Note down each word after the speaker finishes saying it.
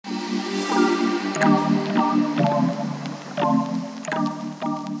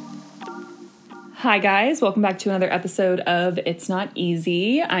Hi guys, welcome back to another episode of It's Not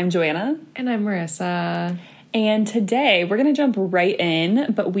Easy. I'm Joanna. And I'm Marissa. And today we're going to jump right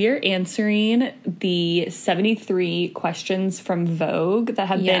in, but we are answering the 73 questions from Vogue that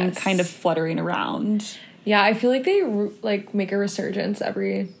have been kind of fluttering around. Yeah, I feel like they make a resurgence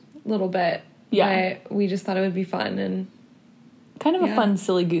every little bit. Yeah. But we just thought it would be fun and kind of a fun,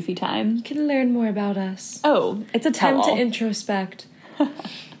 silly, goofy time. You can learn more about us. Oh, it's a tell-all. Time to introspect.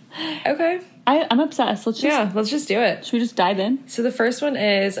 Okay. I'm obsessed. Let's just do it. Should we just dive in? So the first one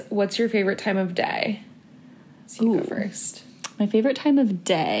is, what's your favorite time of day? So you go first. My favorite time of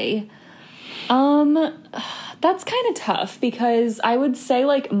day. That's kind of tough because I would say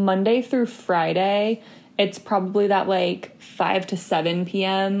like Monday through Friday, it's probably that like 5 to 7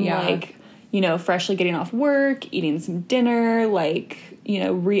 p.m. Yeah. Like, you know, freshly getting off work, eating some dinner, like, you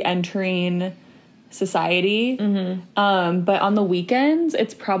know, re-entering society. Mm-hmm. But on the weekends,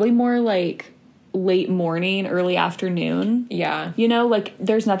 it's probably more like late morning, early afternoon. Yeah. You know, like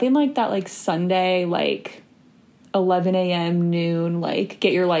there's nothing like that like Sunday, like 11 a.m., noon, like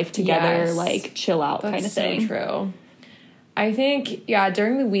get your life together, like chill out kind of thing. That's so true. I think,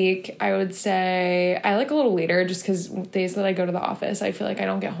 during the week, I would say I like a little later just because days that I go to the office, I feel like I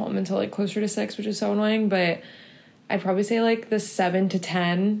don't get home until like closer to 6, which is so annoying. But I'd probably say like the 7 to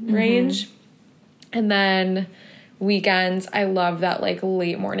 10 range. And then weekends, I love that like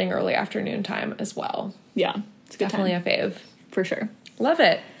late morning, early afternoon time as well. Yeah. It's definitely a fave. For sure. Love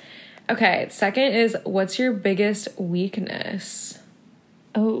it. Okay, second is, what's your biggest weakness?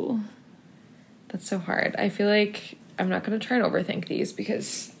 Oh. That's so hard. I feel like I'm not going to try and overthink these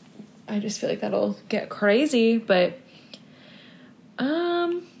because I just feel like that'll get crazy, but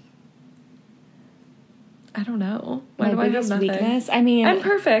I don't know. Why do I have nothing? Weakness? I mean, I'm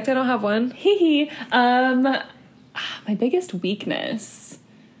perfect. I don't have one. Hee hee. My biggest weakness.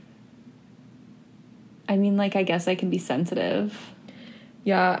 I mean, like, I guess I can be sensitive.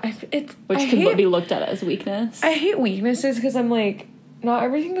 Yeah, which could be looked at as weakness. I hate weaknesses because I'm like, not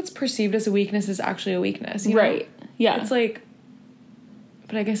everything that's perceived as a weakness is actually a weakness. You know? Right. Yeah. It's like,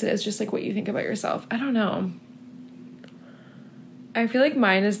 but I guess it is just like what you think about yourself. I don't know. I feel like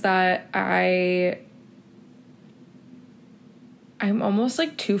mine is that I'm almost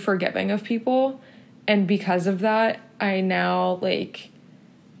like too forgiving of people, and because of that, I now like,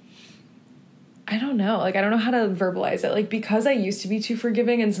 I don't know. Like, I don't know how to verbalize it. Like, because I used to be too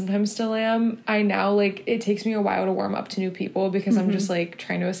forgiving and sometimes still am, I now, like, it takes me a while to warm up to new people because I'm just, like,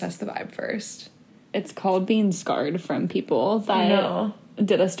 trying to assess the vibe first. It's called being scarred from people that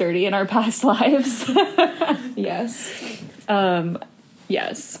did us dirty in our past lives. Yes.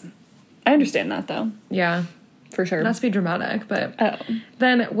 Yes. I understand that, though. Yeah. For sure. Not to be dramatic, but... Oh.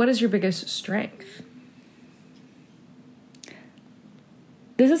 Then, what is your biggest strength?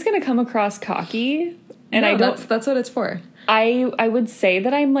 This is going to come across cocky, and I don't... That's what it's for. I would say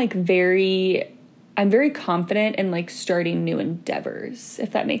that I'm, like, I'm very confident in, like, starting new endeavors,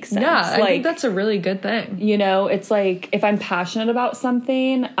 if that makes sense. Yeah, like, I think that's a really good thing. You know, it's like, if I'm passionate about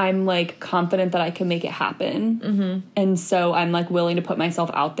something, I'm, like, confident that I can make it happen. Mm-hmm. And so I'm, like, willing to put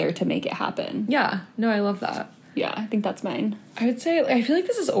myself out there to make it happen. Yeah. No, I love that. Yeah, I think that's mine. I would say, I feel like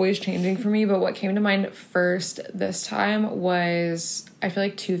this is always changing for me, but what came to mind first this time was, I feel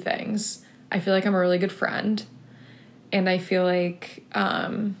like 2 things. I feel like I'm a really good friend, and I feel like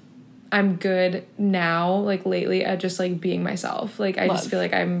I'm good now, like lately, at just like being myself. Like, I just feel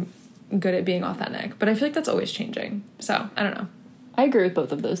like I'm good at being authentic, but I feel like that's always changing. So, I don't know. I agree with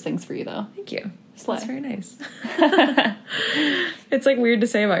both of those things for you, though. Thank you. Slay. That's very nice. It's like weird to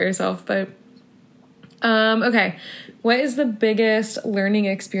say about yourself, but... okay. What is the biggest learning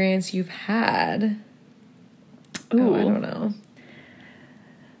experience you've had? Ooh. Oh, I don't know.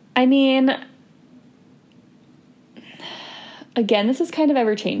 I mean, again, this is kind of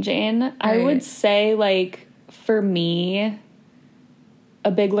ever-changing. Right. I would say, like, for me,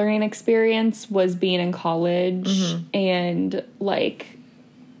 a big learning experience was being in college and, like,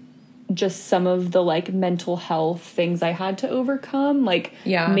 just some of the, like, mental health things I had to overcome, like,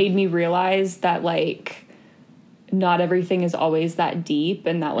 made me realize that, like, not everything is always that deep,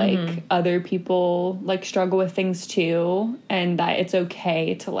 and that, like, other people, like, struggle with things too, and that it's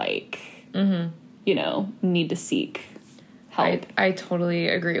okay to, like, you know, need to seek help. I totally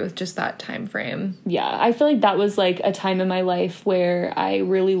agree with just that time frame. Yeah, I feel like that was, like, a time in my life where I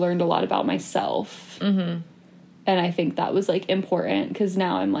really learned a lot about myself. And I think that was, like, important, because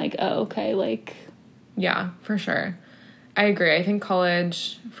now I'm like, oh, okay, like... Yeah, for sure. I agree. I think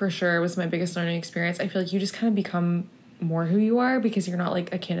college, for sure, was my biggest learning experience. I feel like you just kind of become more who you are because you're not,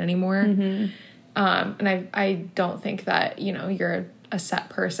 like, a kid anymore. And I don't think that, you know, you're a set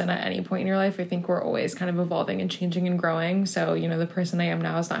person at any point in your life. I think we're always kind of evolving and changing and growing. So, you know, the person I am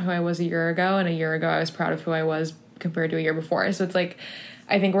now is not who I was a year ago. And a year ago, I was proud of who I was compared to a year before. So it's like,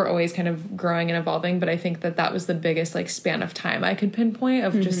 I think we're always kind of growing and evolving, but I think that that was the biggest like span of time I could pinpoint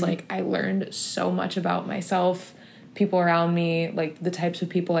of just like, I learned so much about myself, people around me, like the types of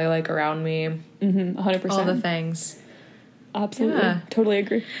people I like around me. 100%. All the things. Absolutely. Yeah. Totally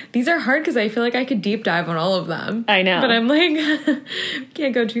agree. These are hard because I feel like I could deep dive on all of them. I know. But I'm like,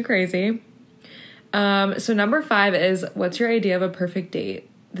 can't go too crazy. So number 5 is, what's your idea of a perfect date?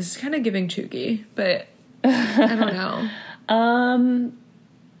 This is kind of giving chooky, but I don't know.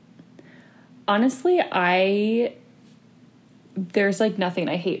 Honestly, there's like nothing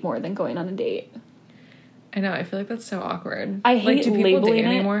I hate more than going on a date. I know. I feel like that's so awkward. I hate like, do people labeling date it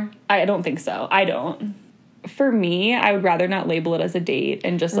anymore? I don't think so. I don't. For me, I would rather not label it as a date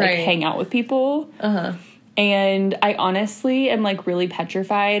and just like hang out with people. And I honestly am like really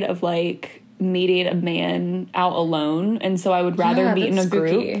petrified of like meeting a man out alone, and so I would rather meet in a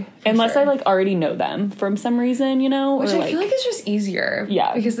group unless I like already know them from some reason, you know. Which or, I like, feel like is just easier,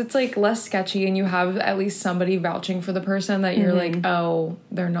 because it's like less sketchy, and you have at least somebody vouching for the person that you're like, oh,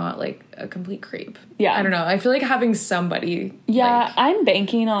 they're not like a complete creep. I don't know. I feel like having somebody. Like, I'm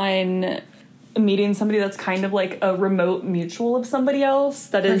banking on meeting somebody that's kind of like a remote mutual of somebody else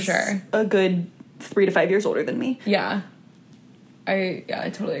that is a good 3 to 5 years older than me. I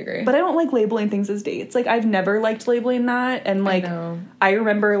totally agree. But I don't like labeling things as dates. Like, I've never liked labeling that. And, like, I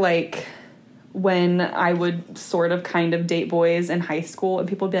remember, like, when I would sort of kind of date boys in high school, and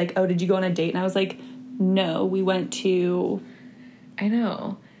people would be like, oh, did you go on a date? And I was like, no, we went to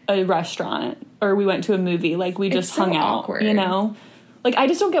a restaurant, or we went to a movie. Like, we just hung out, awkward. You know? Like, I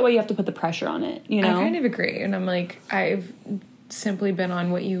just don't get why you have to put the pressure on it, you know? I kind of agree. And I'm like, I've simply been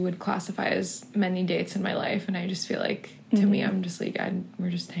on what you would classify as many dates in my life, and I just feel like, to me, I'm just like,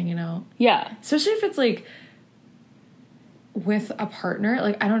 we're just hanging out. Yeah. Especially if it's, like, with a partner.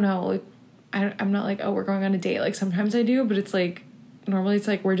 Like, I don't know. Like, I'm not like, oh, we're going on a date. Like, sometimes I do, but it's like, normally it's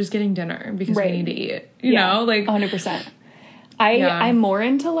like, we're just getting dinner because we need to eat. You know? Like, 100%. I'm more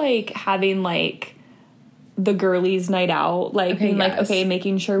into, like, having, like, the girlies night out. Like, being like, okay,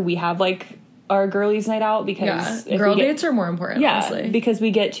 making sure we have, like, our girlies night out, because girl dates are more important, honestly. Because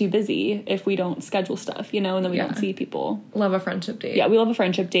we get too busy if we don't schedule stuff, you know, and then we don't see people. Love a friendship date. Yeah, we love a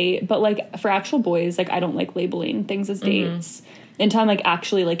friendship date, but like for actual boys, like I don't like labeling things as dates until I'm like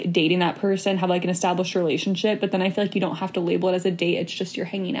actually like dating that person, have like an established relationship, but then I feel like you don't have to label it as a date. It's just you're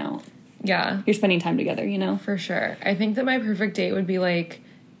hanging out. Yeah. You're spending time together, you know? For sure. I think that my perfect date would be like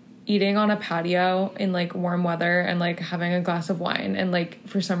eating on a patio in like warm weather and like having a glass of wine, and like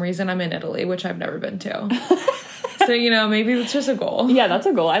for some reason I'm in Italy, which I've never been to. So, you know, maybe it's just a goal. Yeah, that's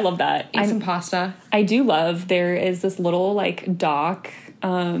a goal. I love that. Eat some pasta. I do love, there is this little like dock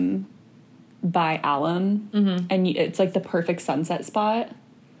by Alum, and it's like the perfect sunset spot.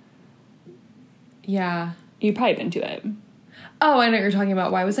 Yeah. You've probably been to it. Oh, I know what you're talking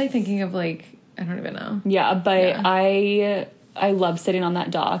about. Why was I thinking of like, I don't even know. Yeah, but I love sitting on that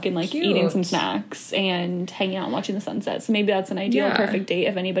dock and like eating some snacks and hanging out and watching the sunset. So maybe that's an ideal perfect date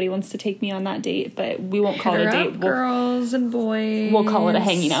if anybody wants to take me on that date, but we won't call it a date. Girls and boys. We'll call it a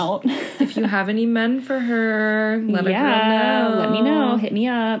hanging out. If you have any men for her, let a girl know. Let me know. Hit me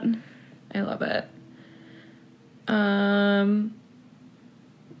up. I love it. I'm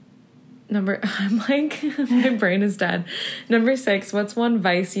like, my brain is dead. Number 6, what's one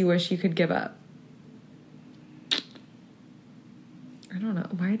vice you wish you could give up? I don't know.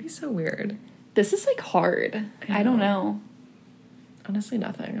 Why are these so weird? This is, like, hard. I don't know. Honestly,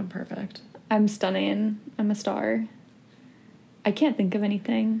 nothing. I'm perfect. I'm stunning. I'm a star. I can't think of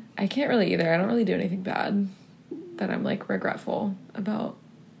anything. I can't really either. I don't really do anything bad that I'm, like, regretful about.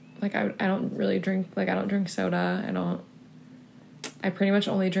 Like, I don't really drink. Like, I don't drink soda. I pretty much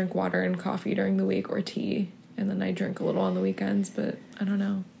only drink water and coffee during the week, or tea. And then I drink a little on the weekends, but I don't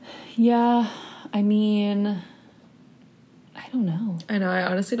know. Yeah. I mean, I don't know. I know. I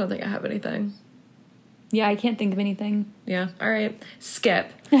honestly don't think I have anything. Yeah, I can't think of anything. Yeah. All right.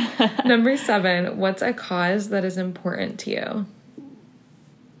 Skip. Number 7. What's a cause that is important to you?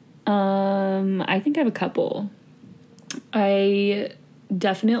 I think I have a couple. I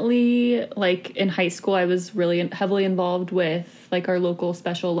definitely, like, in high school, I was really heavily involved with, like, our local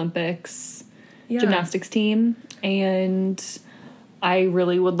Special Olympics gymnastics team. And I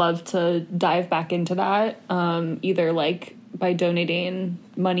really would love to dive back into that, either, like, by donating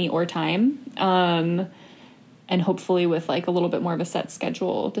money or time. And hopefully with, like, a little bit more of a set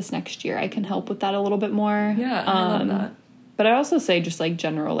schedule this next year, I can help with that a little bit more. Yeah, I love that. But I also say just, like,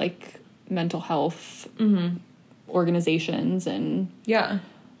 general, like, mental health organizations and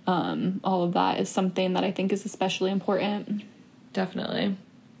all of that is something that I think is especially important. Definitely.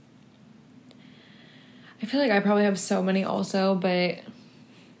 I feel like I probably have so many also, but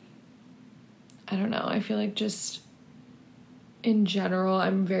I don't know. I feel like just in general,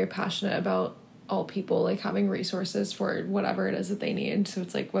 I'm very passionate about all people, like, having resources for whatever it is that they need. So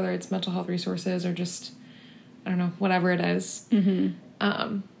it's like, whether it's mental health resources or just, I don't know, whatever it is.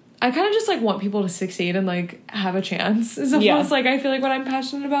 I kind of just, like, want people to succeed and, like, have a chance. It's almost like I feel like what I'm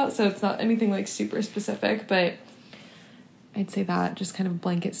passionate about. So it's not anything, like, super specific, but I'd say that, just kind of a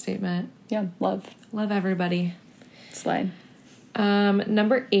blanket statement. Yeah, love. Love everybody. Slide.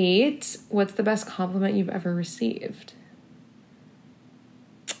 Number 8, what's the best compliment you've ever received?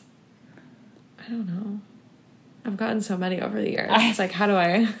 I don't know. I've gotten so many over the years. It's like, how do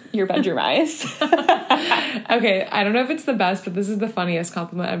I... Your bedroom eyes. Okay, I don't know if it's the best, but this is the funniest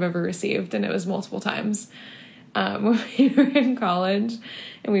compliment I've ever received, and it was multiple times. When we were in college,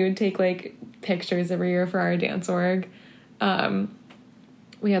 and we would take, like, pictures every year for our dance org,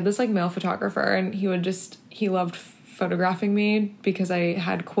 we had this, like, male photographer, and he loved photographing me because I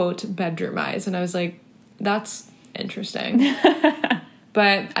had, quote, bedroom eyes, and I was like, that's interesting.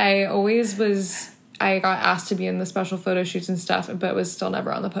 But I got asked to be in the special photo shoots and stuff, but was still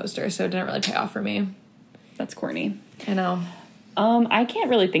never on the poster, so it didn't really pay off for me. That's corny. I know. I can't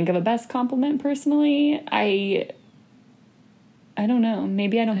really think of a best compliment personally. I don't know.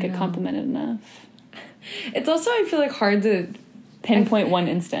 Maybe I don't get complimented enough. It's also, I feel like, hard to pinpoint one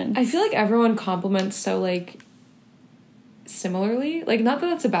instance. I feel like everyone compliments so, like, similarly. Like, not that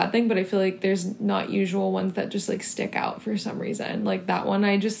that's a bad thing, but I feel like there's not usual ones that just, like, stick out for some reason. Like, that one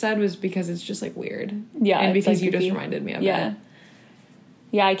I just said was because it's just, like, weird. Yeah. And because like, you just reminded me of it.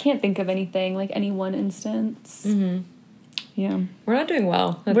 Yeah, I can't think of anything, like, any one instance. Yeah. We're not doing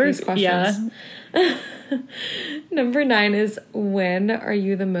well at these questions. Yeah. Number 9 is, when are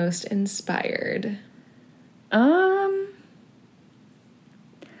you the most inspired?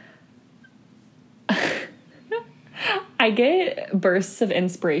 I get bursts of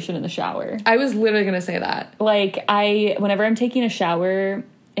inspiration in the shower. I was literally going to say that. Like, whenever I'm taking a shower,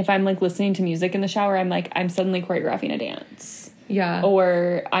 if I'm, like, listening to music in the shower, I'm suddenly choreographing a dance. Yeah.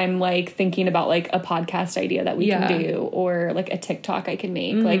 Or I'm, like, thinking about, like, a podcast idea that we can do, or, like, a TikTok I can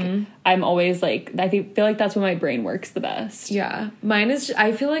make. Like, I'm always, like, I feel like that's when my brain works the best. Yeah. Mine is,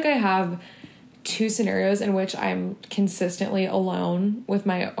 I feel like I have 2 scenarios in which I'm consistently alone with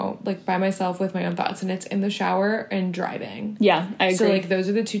my own, like, by myself with my own thoughts, and it's in the shower and driving. Yeah, I agree. So, like, those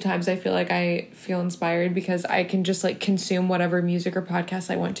are the 2 times I feel like I feel inspired, because I can just, like, consume whatever music or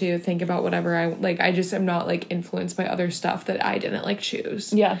podcast I want to, think about whatever I just am not, like, influenced by other stuff that I didn't, like,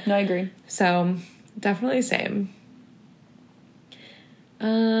 choose. Yeah, no, I agree. So, definitely same.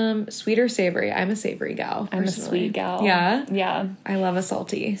 Sweet or savory? I'm a savory gal. I'm a sweet gal. Yeah? Yeah. I love a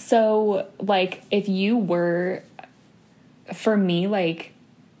salty. So, like, if you were, for me, like,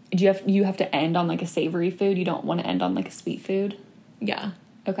 you have to end on, like, a savory food? You don't want to end on, like, a sweet food? Yeah.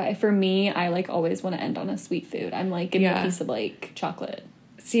 Okay. For me, I, like, always want to end on a sweet food. I'm like, give me a piece of, like, chocolate.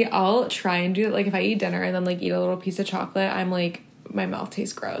 See, I'll try and do it. Like, if I eat dinner and then, like, eat a little piece of chocolate, I'm like, my mouth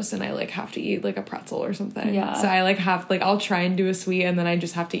tastes gross, and I, like, have to eat, like, a pretzel or something. Yeah. So I, like, I'll try and do a sweet, and then I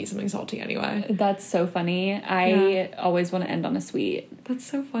just have to eat something salty anyway. That's so funny. I always want to end on a sweet. That's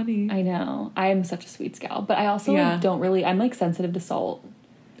so funny. I know. I'm such a sweets gal, but I also like, don't really, I'm, like, sensitive to salt.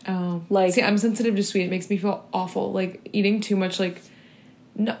 Oh. Like, see, I'm sensitive to sweet. It makes me feel awful. Like, eating too much, like,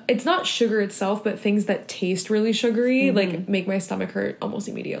 no, it's not sugar itself, but things that taste really sugary, like, make my stomach hurt almost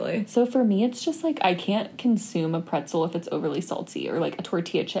immediately. So for me, it's just, like, I can't consume a pretzel if it's overly salty, or, like, a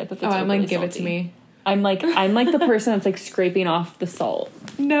tortilla chip if it's overly salty. I'm like, give it to me. I'm like the person that's, like, scraping off the salt.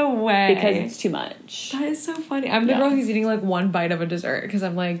 No way. Because it's too much. That is so funny. I'm the girl who's eating, like, one bite of a dessert, because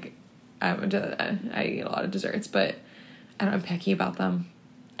I'm like, I eat a lot of desserts, but I'm picky about them.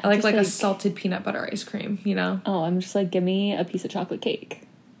 I like a salted peanut butter ice cream, you know? Oh, I'm just like, give me a piece of chocolate cake.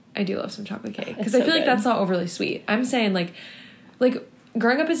 I do love some chocolate cake. Because I feel like that's not overly sweet. I'm saying, like,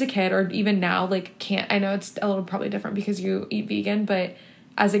 growing up as a kid, or even now, like, I know it's a little probably different because you eat vegan, but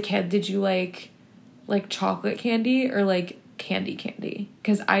as a kid, did you like chocolate candy or, like, candy?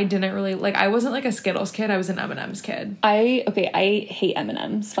 Because I didn't really, like, I wasn't, like, a Skittles kid. I was an M&M's kid. I hate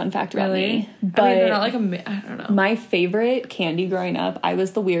M&M's. Fun fact about me. But I mean, they're not like I don't know. My favorite candy growing up, I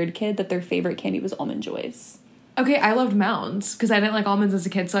was the weird kid that their favorite candy was Almond Joys. Okay, I loved Mounds because I didn't like almonds as a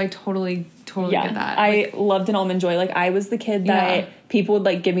kid, so I totally get that. I loved an Almond Joy. Like, I was the kid that people would,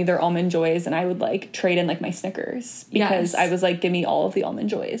 like, give me their Almond Joys, and I would, like, trade in, like, my Snickers. Because I was like, give me all of the Almond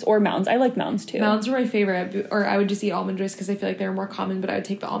Joys. Or Mounds. I like Mounds, too. Mounds were my favorite. Or I would just eat Almond Joys because I feel like they were more common, but I would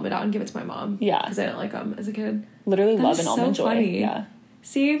take the almond out and give it to my mom. Yeah. Because I didn't like them as a kid. Literally love an Almond Joy. Funny. Yeah.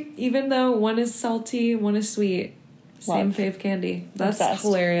 See? Even though one is salty, one is sweet. Same fave candy. That's obsessed.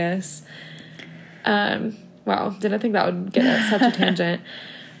 Hilarious. Wow. Didn't think that would get at such a tangent.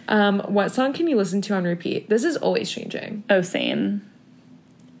 What song can you listen to on repeat? This is always changing. Oh, same.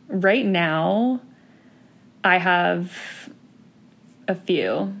 Right now, I have a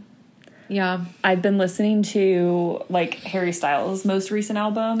few. Yeah. I've been listening to, like, Harry Styles' most recent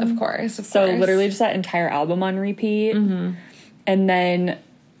album. Of course. So literally just that entire album on repeat. Mm-hmm. And then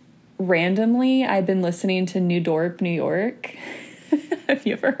randomly, I've been listening to New Dorp, New York. Have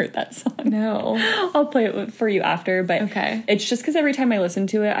you ever heard that song? No. I'll play it for you after, but okay. It's just because every time I listen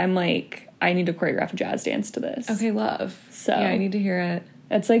to it, I'm like, I need to choreograph a jazz dance to this. Okay, love. So yeah, I need to hear it.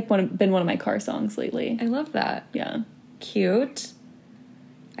 It's like been one of my car songs lately. I love that. Yeah. Cute.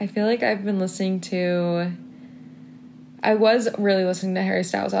 I feel like I've been listening to... I was really listening to Harry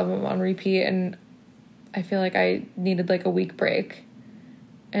Styles' album on repeat, and I feel like I needed, like, a week break.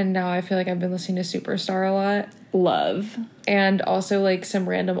 And now I feel like I've been listening to Superstar a lot. Love. And also, like, some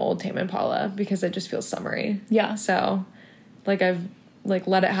random old Tame Impala, because it just feels summery. Yeah. So, like, I've, like,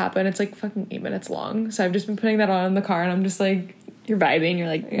 let it happen. It's, like, fucking 8 minutes long. So I've just been putting that on in the car, and I'm just, like... You're vibing. You're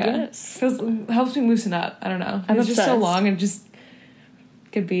like, yes. It helps me loosen up. I don't know. I'm it's obsessed. Just so long and just...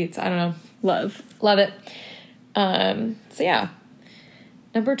 Good beats. I don't know. Love it. So, yeah.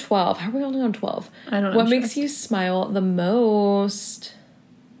 Number 12. How are we only on 12? I don't know. What makes you smile the most?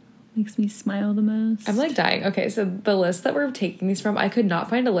 Makes me smile the most? I'm, like, dying. Okay, so the list that we're taking these from, I could not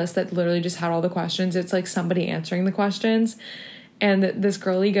find a list that literally just had all the questions. It's, like, somebody answering the questions. And this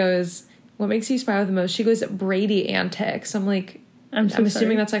girlie goes, what makes you smile the most? She goes, Brady antics. I'm like, I'm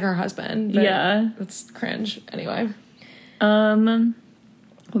assuming that's, like, her husband. But yeah. That's cringe. Anyway.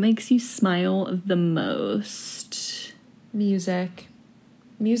 What makes you smile the most? Music.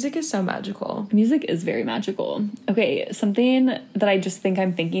 Music is so magical. Music is very magical. Okay, something that I just think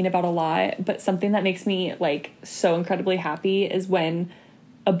I'm thinking about a lot, but something that makes me, like, so incredibly happy is when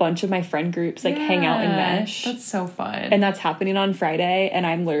a bunch of my friend groups, like, hang out and mesh. That's so fun. And that's happening on Friday, and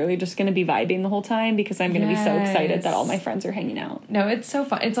I'm literally just going to be vibing the whole time because I'm going to be so excited that all my friends are hanging out. No, it's so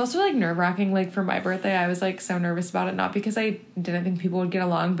fun. It's also, like, nerve-wracking. Like, for my birthday, I was, like, so nervous about it. Not because I didn't think people would get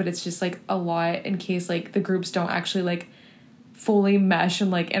along, but it's just, like, a lot in case, like, the groups don't actually, like, fully mesh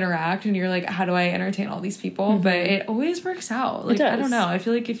and, like, interact, and you're like, how do I entertain all these people? Mm-hmm. But it always works out. Like, I don't know. I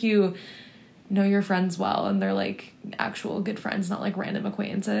feel like if you know your friends well and they're, like, actual good friends, not, like, random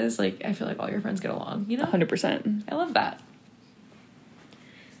acquaintances, like, I feel like all your friends get along, you know? 100%. I love that.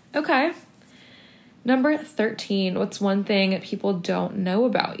 Okay. Number 13. What's one thing people don't know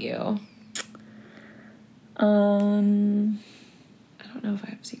about you? I don't know if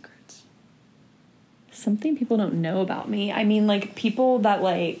I have secrets. Something people don't know about me. I mean, like, people that,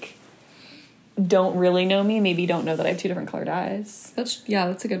 like, don't really know me maybe don't know that I have 2 different colored eyes. That's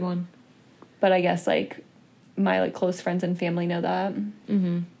a good one. But I guess, like, my, like, close friends and family know that.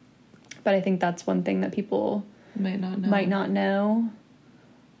 Mm-hmm. But I think that's one thing that people might not know.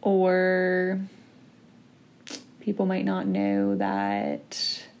 Or people might not know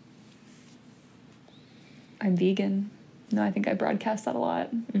that I'm vegan. No, I think I broadcast that a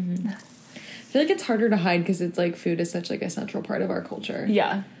lot. Mm-hmm. I feel like it's harder to hide because it's, like, food is such, like, a central part of our culture.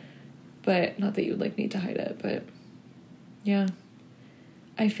 Yeah. But not that you would, like, need to hide it, but yeah.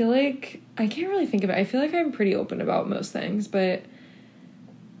 I feel like I can't really think of it. I feel like I'm pretty open about most things, but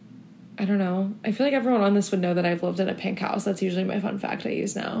I don't know. I feel like everyone on this would know that I've lived in a pink house. That's usually my fun fact I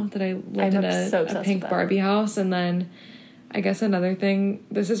use now, that I lived in a pink Barbie house. And then I guess another thing,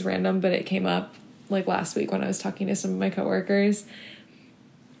 this is random, but it came up, like, last week when I was talking to some of my coworkers,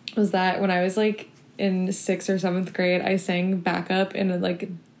 was that when I was, like, in 6th or 7th grade, I sang backup in, like,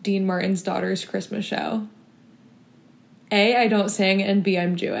 Dean Martin's daughter's Christmas show. A, I don't sing, and B,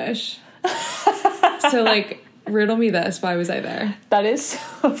 I'm Jewish. So, like, riddle me this, why was I there? That is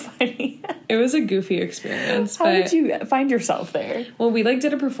so funny. It was a goofy experience. How did you find yourself there? Well, we, like,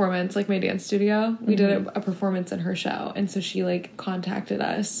 did a performance, like, my dance studio. We did a performance in her show, and so she, like, contacted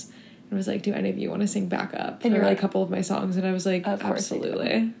us and was like, do any of you want to sing backup for, and like, a couple of my songs? And I was like,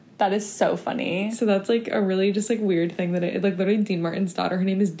 absolutely. That is so funny. So that's, like, a really just, like, weird thing that like, literally Dean Martin's daughter, her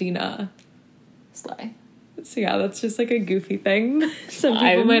name is Dina. Slay. So yeah, that's just, like, a goofy thing. Some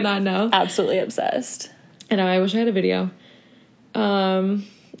people might not know. Absolutely obsessed. I know, I wish I had a video. All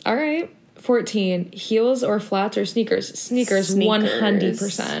right. 14, heels or flats or sneakers? Sneakers.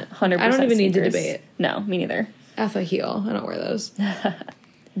 100%. 100%. I don't even need to sneakers. debate. No, me neither. F a heel. I don't wear those.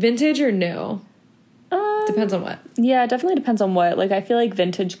 Vintage or new? Depends on what. Yeah, it definitely depends on what. Like, I feel like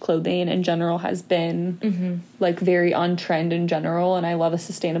vintage clothing in general has been, like, very on trend in general, and I love a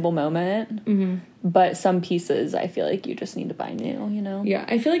sustainable moment. But some pieces, I feel like you just need to buy new, you know? Yeah,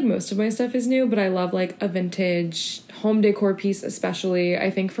 I feel like most of my stuff is new, but I love, like, a vintage home decor piece especially. I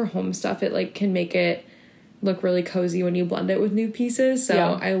think for home stuff, it, like, can make it look really cozy when you blend it with new pieces. So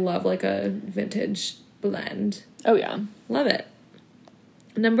Yeah. I love, like, a vintage blend. Oh, yeah. Love it.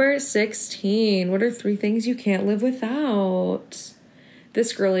 Number 16. What are 3 things you can't live without?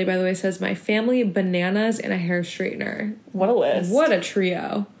 This girly, by the way, says, my family, bananas, and a hair straightener. What a list. What a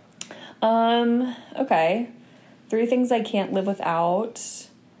trio. Okay. 3 things I can't live without.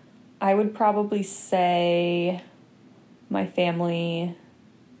 I would probably say my family,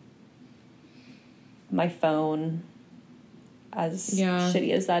 my phone, as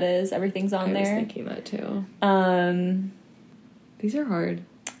shitty as that is. Everything's on there. I was thinking that too. These are hard.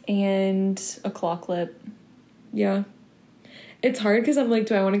 And a claw clip. Yeah. It's hard because I'm like,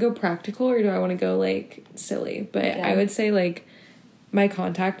 do I want to go practical or do I want to go, like, silly? But yeah. I would say, like, my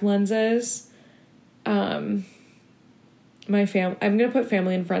contact lenses. I'm going to put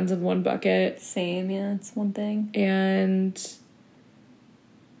family and friends in one bucket. Same, yeah, it's one thing. And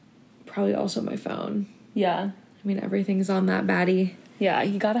probably also my phone. Yeah. I mean, everything's on that baddie. Yeah,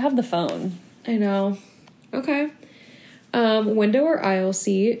 you gotta have the phone. I know. Okay. Window or aisle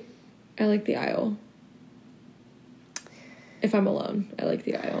seat? I like the aisle. If I'm alone, I like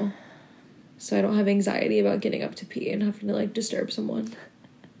the aisle. So I don't have anxiety about getting up to pee and having to, like, disturb someone.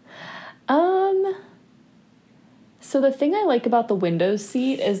 So the thing I like about the window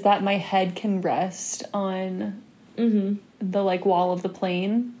seat is that my head can rest on the, like, wall of the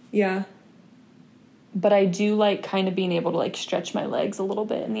plane. Yeah. But I do like kind of being able to, like, stretch my legs a little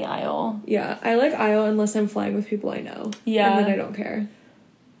bit in the aisle. Yeah, I like aisle unless I'm flying with people I know. Yeah. And then I don't care.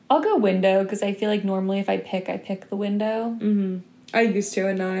 I'll go window because I feel like normally if I pick the window. I used to,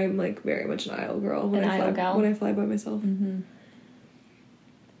 and now I'm, like, very much an aisle girl when I fly by myself.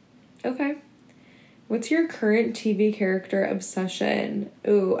 Okay. What's your current TV character obsession?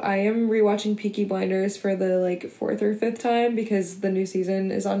 Ooh, I am rewatching Peaky Blinders for the, like, 4th or 5th time because the new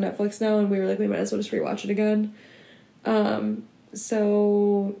season is on Netflix now, and we were like, we might as well just rewatch it again.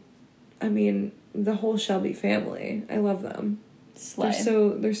 So, I mean, the whole Shelby family. I love them. Slay.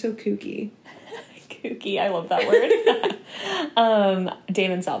 They're so kooky. Kooky, I love that word.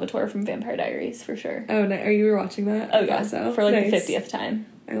 Damon Salvatore from Vampire Diaries, for sure. Oh, no, are you rewatching that? Oh, yeah. So. For, like, the 50th time.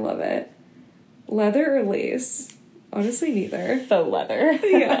 I love it. Leather or lace? Honestly, neither. Faux leather.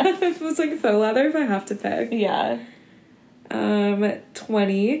 Yeah, if it was, like, faux leather if I have to pick. Yeah.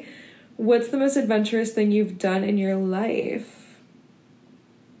 20. What's the most adventurous thing you've done in your life?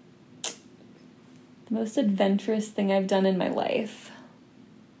 The most adventurous thing I've done in my life.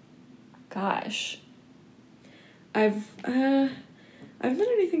 Gosh. I've done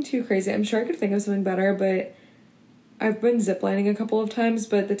anything too crazy. I'm sure I could think of something better, but I've been ziplining a couple of times,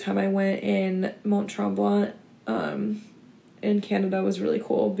 but the time I went in Mont Tremblant in Canada was really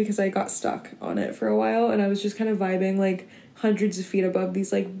cool because I got stuck on it for a while and I was just kind of vibing, like, hundreds of feet above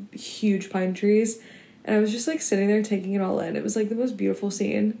these, like, huge pine trees, and I was just, like, sitting there taking it all in. It was, like, the most beautiful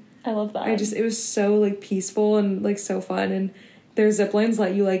scene. I love that. It was so, like, peaceful and, like, so fun, and their zip lines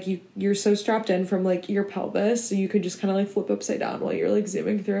let you, like, you're so strapped in from, like, your pelvis, so you could just kind of, like, flip upside down while you're, like,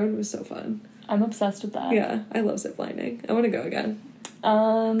 zooming through, and it was so fun. I'm obsessed with that. Yeah, I love zip lining. I want to go again.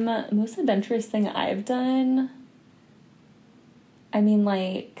 Most adventurous thing I've done, I mean,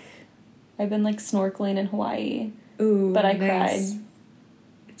 like, I've been, like, snorkeling in Hawaii. Ooh, but I nice. cried.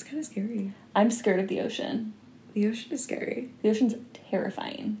 It's kind of scary. I'm scared of the ocean. The ocean is scary. The ocean's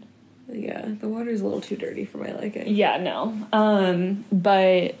terrifying. Yeah, the water's a little too dirty for my liking. Yeah, no.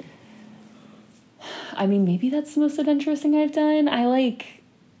 But, I mean, maybe that's the most adventurous thing I've done.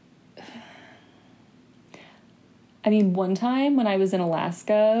 I mean, one time when I was in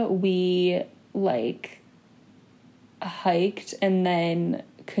Alaska, we, like, hiked and then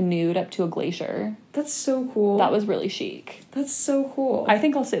canoed up to a glacier. That's so cool. That was really chic. That's so cool. I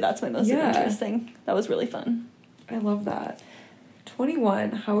think I'll say that's my most adventurous thing. That was really fun. I love that.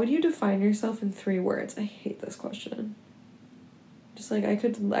 21. How would you define yourself in 3 words? I hate this question. Just, like, I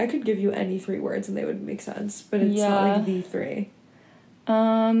could give you any 3 words and they would make sense, but it's not, like, the 3.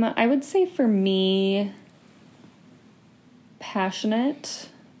 I would say for me, passionate.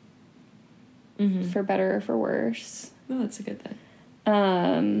 For better or for worse. No, that's a good thing.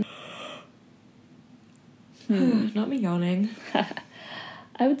 Not me yawning.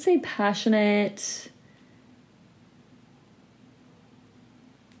 I would say passionate.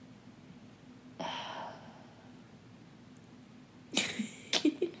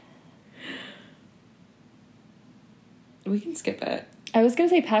 We can skip it. I was going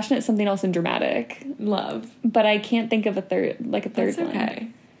to say passionate, something else, and dramatic. Love. But I can't think of a third one. That's okay.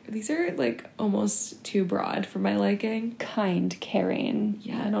 These are, like, almost too broad for my liking. Kind, caring.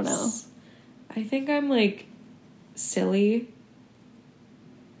 Yeah, I don't know. I think I'm, like, silly.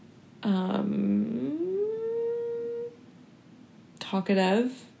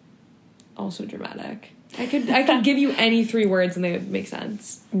 Talkative. Also dramatic. I could give you any 3 words and they would make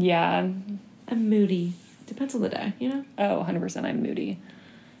sense. Yeah. I'm moody. Depends on the day, you know? Oh, 100% I'm moody.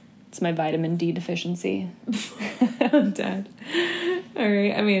 It's my vitamin D deficiency. I'm dead. All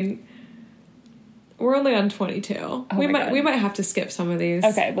right. I mean, we're only on 22. Oh we might have to skip some of these.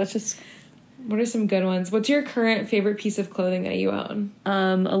 Okay, let's just... What are some good ones? What's your current favorite piece of clothing that you own? A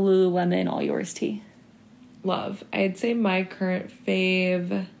Lululemon All Yours tee. Love. I'd say my current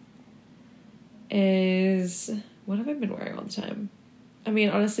fave is... What have I been wearing all the time? I mean,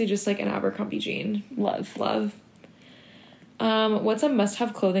 honestly, just like an Abercrombie jean. Love. What's a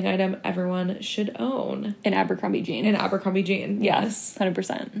must-have clothing item everyone should own? An Abercrombie jean. An Abercrombie jean. Yes,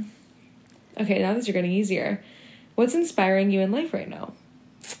 100%. Okay, now these are getting easier. What's inspiring you in life right now?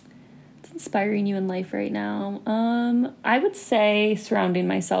 What's inspiring you in life right now? I would say surrounding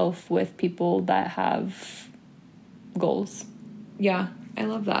myself with people that have goals. Yeah, I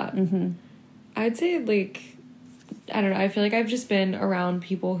love that. Mm-hmm. I'd say, like... I don't know. I feel like I've just been around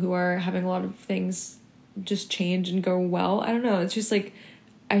people who are having a lot of things just change and go well. I don't know. It's just like,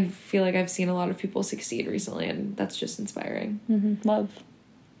 I feel like I've seen a lot of people succeed recently, and that's just inspiring. Mm-hmm. Love.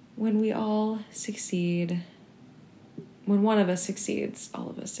 When we all succeed, when one of us succeeds, all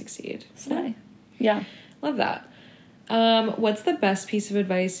of us succeed. Slay. Yeah. Love that. What's the best piece of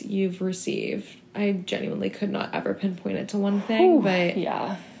advice you've received? I genuinely could not ever pinpoint it to one thing, but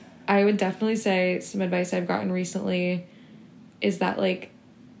yeah. I would definitely say some advice I've gotten recently is that, like,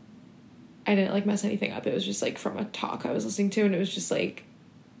 I didn't, like, mess anything up. It was just, like, from a talk I was listening to, and it was just, like,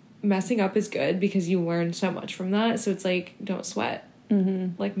 messing up is good because you learn so much from that. So it's, like, don't sweat,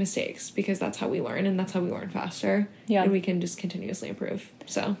 like, mistakes, because that's how we learn, and that's how we learn faster. Yeah. And we can just continuously improve.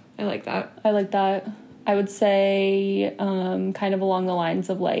 So I like that. I like that. I would say kind of along the lines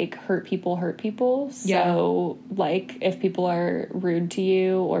of, like, hurt people. So, like, if people are rude to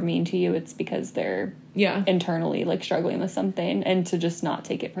you or mean to you, it's because they're internally, like, struggling with something, and to just not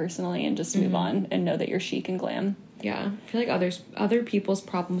take it personally and just move on and know that you're chic and glam. Yeah. I feel like other people's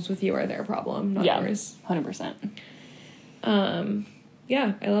problems with you are their problem, not yours. 100%.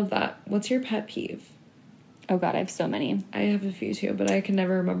 Yeah, I love that. What's your pet peeve? Oh, God, I have so many. I have a few, too, but I can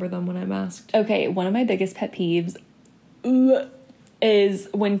never remember them when I'm asked. Okay, one of my biggest pet peeves is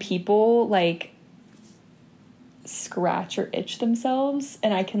when people, like, scratch or itch themselves,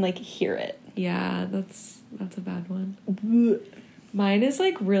 and I can, like, hear it. Yeah, that's a bad one. Mine is,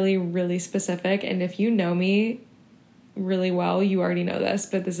 like, really, really specific, and if you know me really well, you already know this,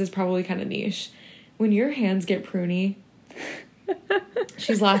 but this is probably kind of niche. When your hands get pruny...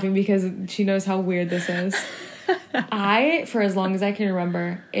 She's laughing because she knows how weird this is. For as long as I can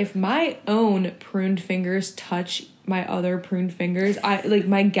remember, if my own pruned fingers touch my other pruned fingers,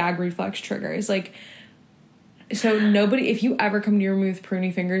 my gag reflex triggers. Like, so nobody, if you ever come near me with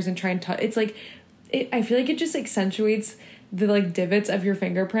pruny fingers and try and touch, it's like, I feel like it just accentuates the, like, divots of your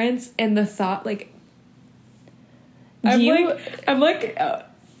fingerprints, and the thought, like, I'm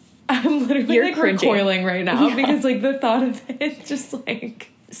literally, You're like, cringing. recoiling right now because, like, the thought of it just, like...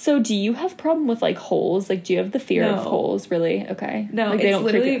 So do you have problem with, like, holes? Like, do you have the fear of holes, really? Okay. No, like, it's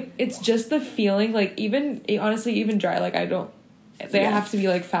literally... It's just the feeling, like, honestly, even dry, like, I don't... They have to be,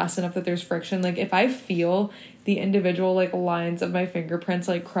 like, fast enough that there's friction. Like, if I feel the individual, like, lines of my fingerprints,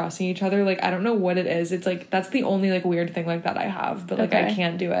 like, crossing each other, like, I don't know what it is. It's, like, that's the only, like, weird thing like that I have. But, like, I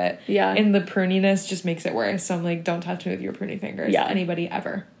can't do it. Yeah. And the pruniness just makes it worse. So I'm like, don't touch me with your pruny fingers. Yeah. Anybody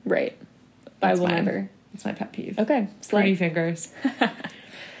ever. Right. That's I will mine. never. It's my pet peeve. Okay. Pruny fingers.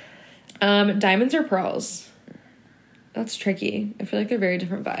 Diamonds or pearls? That's tricky. I feel like they're very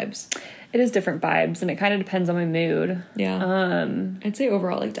different vibes. It is different vibes, and it kind of depends on my mood. Yeah. I'd say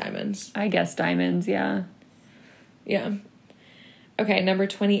overall, like, diamonds. I guess diamonds, yeah. Yeah. Okay, number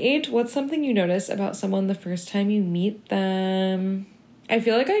 28. What's something you notice about someone the first time you meet them? I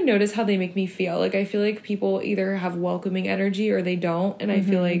feel like I notice how they make me feel. Like, I feel like people either have welcoming energy or they don't, and I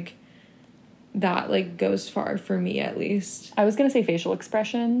feel like that, like, goes far for me, at least. I was gonna say facial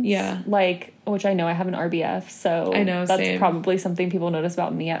expressions. Yeah. Like, which I know I have an RBF, so I know, that's same. probably something people notice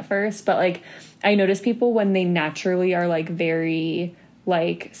about me at first. But, like, I notice people when they naturally are, like, very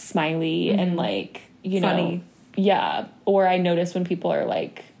like smiley and like, you Funny. know, yeah. Or I notice when people are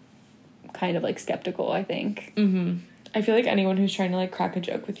like kind of like skeptical, I think. I feel like anyone who's trying to like crack a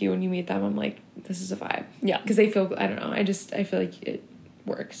joke with you when you meet them, I'm like, this is a vibe. Yeah. Because they feel, I don't know, I feel like it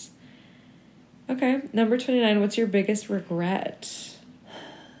works. Okay, number 29, what's your biggest regret?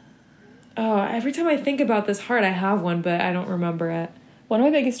 Oh, every time I think about this hard, I have one, but I don't remember it. One of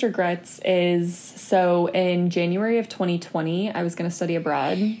my biggest regrets is, so in January of 2020, I was going to study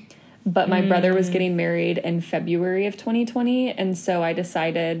abroad, but my brother was getting married in February of 2020, and so I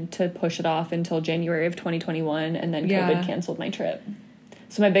decided to push it off until January of 2021, and then COVID canceled my trip.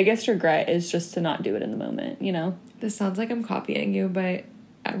 So my biggest regret is just to not do it in the moment, you know? This sounds like I'm copying you, but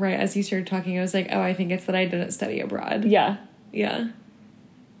right as you started talking, I was like, oh, I think it's that I didn't study abroad. Yeah. Yeah.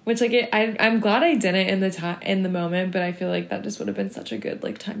 Which, like, I'm glad I didn't in the moment, but I feel like that just would have been such a good,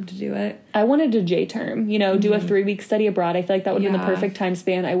 like, time to do it. I wanted to J-term, you know, do a 3-week study abroad. I feel like that would have been the perfect time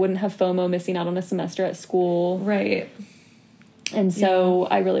span. I wouldn't have FOMO missing out on a semester at school. Right. And so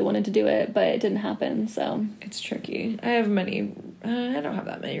I really wanted to do it, but it didn't happen, so. It's tricky. I have many, I don't have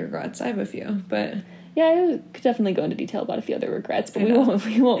that many regrets. I have a few, but. Yeah, I could definitely go into detail about a few other regrets, but we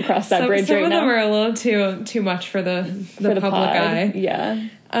won't cross that bridge right now. Some of them are a little too much for the public eye. Yeah.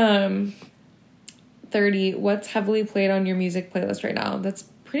 30, what's heavily played on your music playlist right now? That's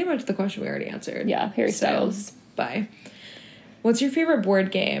pretty much the question we already answered. Yeah, Harry Styles. Bye. What's your favorite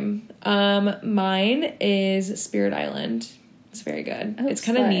board game? Mine is Spirit Island. It's very good. Oh, it's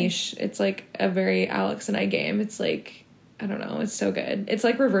kind of niche. It's like a very Alex and I game. It's like, I don't know, it's so good. It's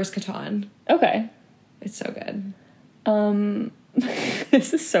like reverse Catan. Okay. It's so good.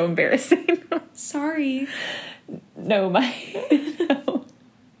 This is so embarrassing. Sorry. No.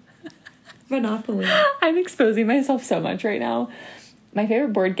 Monopoly. I'm exposing myself so much right now. My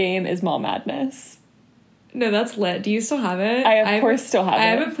favorite board game is Mall Madness. No, that's lit. Do you still have it? I, of course, still have it. I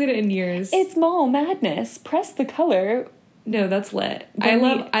haven't played it in years. It's Mall Madness. Press the color. No, that's lit.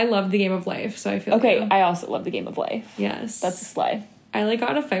 I love the game of life, so I feel okay, I also love the game of life. Yes. That's a slay. I, like,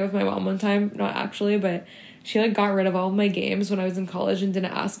 got in a fight with my mom one time. Not actually, but she, like, got rid of all of my games when I was in college and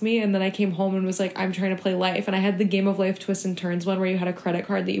didn't ask me. And then I came home and was like, I'm trying to play life. And I had the game of life twists and turns one where you had a credit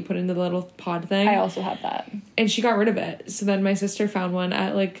card that you put into the little pod thing. I also have that. And she got rid of it. So then my sister found one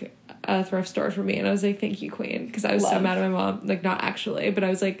at, like, a thrift store for me. And I was like, thank you, queen. Because I was so mad at my mom. Like, not actually. But I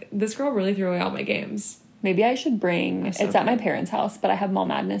was like, this girl really threw away all my games. Maybe I should bring... It's at my parents' house, but I have Mall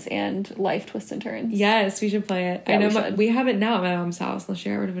Madness and Life Twists and Turns. Yes, we should play it. Yeah, I know we have it now at my mom's house, unless she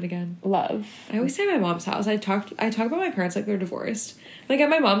got rid of it again. Love. I always say my mom's house. I talk about my parents like they're divorced. Like, at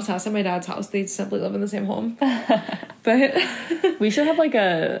my mom's house and my dad's house, they simply live in the same home. But... we should have, like,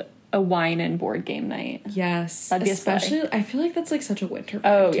 a wine and board game night. Yes. That'd be especially... I feel like that's, like, such a winter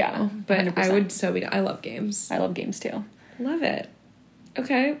vibe, Oh, too. yeah. But 100%. I would so be... I love games. I love games, too. Love it.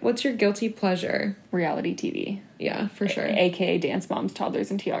 Okay, what's your guilty pleasure? Reality TV. Yeah, for sure. AKA Dance Moms,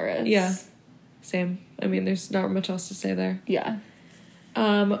 Toddlers, and Tiaras. Yeah, same. I mean, there's not much else to say there. Yeah.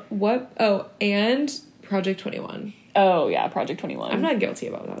 What? Oh, and Project 21. Oh, yeah, Project 21. I'm not guilty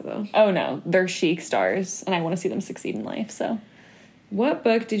about that, though. Oh, no. They're chic stars, and I want to see them succeed in life, so. What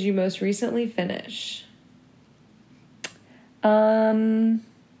book did you most recently finish?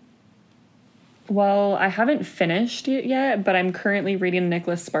 Well, I haven't finished it yet, but I'm currently reading a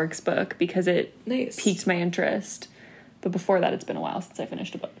Nicholas Sparks book because it piqued my interest. But before that, it's been a while since I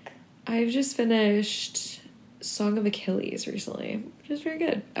finished a book. I've just finished Song of Achilles recently, which is very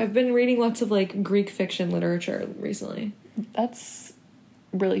good. I've been reading lots of, like, Greek fiction literature recently. That's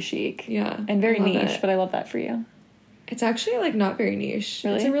really chic. Yeah. And very niche, but I love that for you. It's actually, like, not very niche.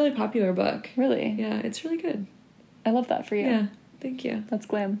 Really? It's a really popular book. Really? Yeah, it's really good. I love that for you. Yeah, thank you. That's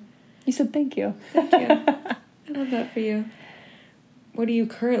glam. You said thank you. Thank you. I love that for you. What are you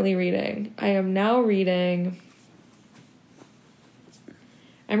currently reading? I am now reading...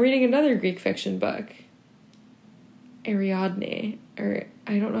 I'm reading another Greek fiction book. Ariadne. Or,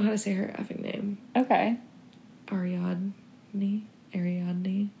 I don't know how to say her effing name. Okay. Ariadne.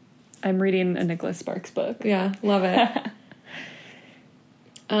 I'm reading a Nicholas Sparks book. Yeah, love it.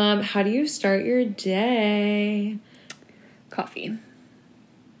 How do you start your day? Coffee.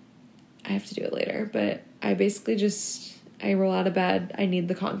 I have to do it later, but I basically I roll out of bed. I need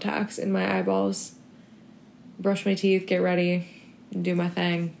the contacts in my eyeballs. Brush my teeth, get ready, and do my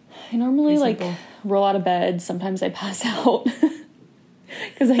thing. I normally, like, roll out of bed. Sometimes I pass out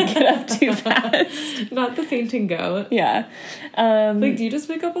because I get up too fast. Not the fainting goat. Yeah. Like, do you just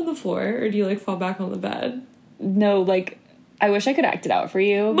wake up on the floor, or do you, like, fall back on the bed? No, like, I wish I could act it out for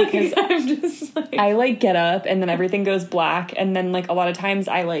you because I'm just, like... I, like, get up and then everything goes black, and then, like, a lot of times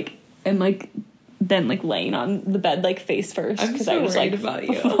I, like, am, like, than like laying on the bed like face first because I was like about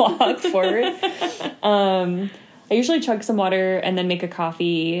you. walk forward. I usually chug some water and then make a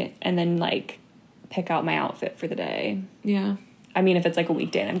coffee and then like pick out my outfit for the day. Yeah. I mean, if it's like a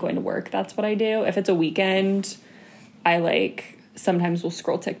weekday and I'm going to work, that's what I do. If it's a weekend, I like sometimes will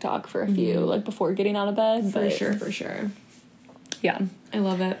scroll TikTok for a few like before getting out of bed. For sure. Yeah. I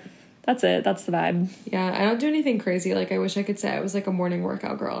love it. That's it. That's the vibe. Yeah, I don't do anything crazy. Like, I wish I could say I was, like, a morning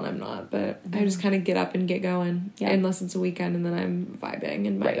workout girl, and I'm not. But I just kind of get up and get going. Yeah. Unless it's a weekend, and then I'm vibing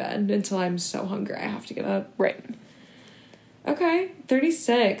in my bed until I'm so hungry I have to get up. Right. Okay,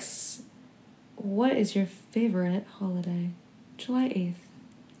 36. What is your favorite holiday? July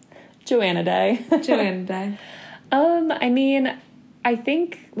 8th. Joanna Day. Joanna Day. I mean, I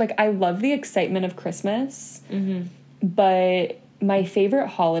think, like, I love the excitement of Christmas. Mm-hmm. But my favorite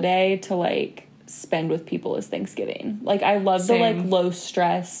holiday to like spend with people is Thanksgiving. Like I love the like low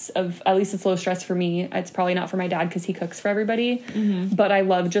stress of, at least it's low stress for me. It's probably not for my dad because he cooks for everybody. But I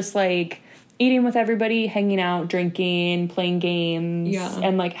love just like eating with everybody, hanging out, drinking, playing games,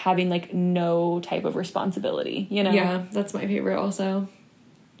 and like having like no type of responsibility, you know? Yeah, that's my favorite also.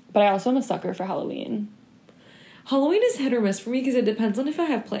 But I also am a sucker for Halloween. Halloween is hit or miss for me because it depends on if I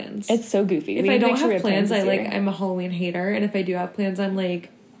have plans. It's so goofy. If I don't have plans, I'm a Halloween hater, and if I do have plans, I'm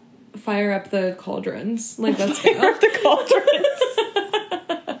like, fire up the cauldrons. Like, let's go. Fire up the cauldrons.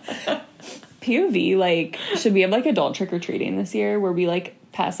 POV, like, should we have like adult trick or treating this year where we like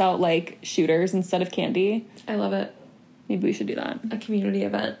pass out like shooters instead of candy? I love it. Maybe we should do that. A community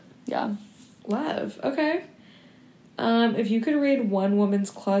event. Yeah. Love. Okay. If you could raid one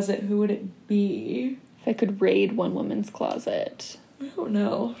woman's closet, who would it be? If I could raid one woman's closet. I don't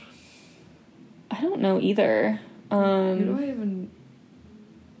know. I don't know either. Who do I even...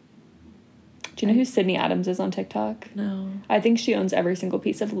 Do you know who Sydney Adams is on TikTok? No. I think she owns every single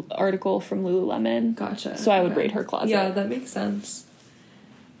piece of article from Lululemon. Gotcha. So I would raid her closet. Yeah, that makes sense.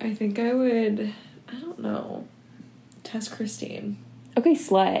 I think I would... I don't know. Tess Christine. Okay,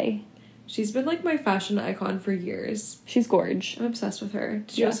 slay. She's been, like, my fashion icon for years. She's gorge. I'm obsessed with her.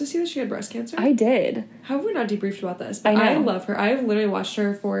 Did you also see that she had breast cancer? I did. How have we not debriefed about this? But I know. I love her. I've literally watched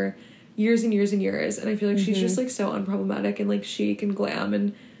her for years and years and years, and I feel like she's just, like, so unproblematic and, like, chic and glam,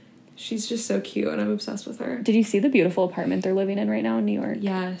 and she's just so cute, and I'm obsessed with her. Did you see the beautiful apartment they're living in right now in New York?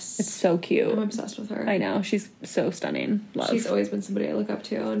 Yes. It's so cute. I'm obsessed with her. I know. She's so stunning. Love. She's always been somebody I look up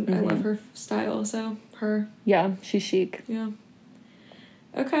to, and I love her style, so her. Yeah, she's chic. Yeah.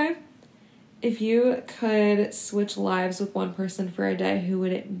 Okay. If you could switch lives with one person for a day, who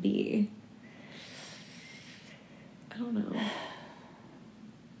would it be? I don't know.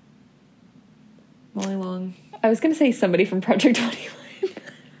 Molly Long. I was going to say somebody from Project 21.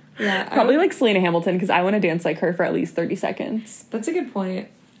 Yeah. Probably like Selena Hamilton because I want to dance like her for at least 30 seconds. That's a good point.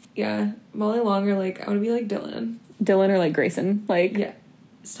 Yeah. Molly Long or like, I want to be like Dylan. Dylan or like Grayson. Like. Yeah.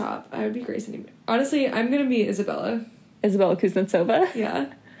 Stop. I would be Grayson. Honestly, I'm going to be Isabella. Isabella Kuznetsova.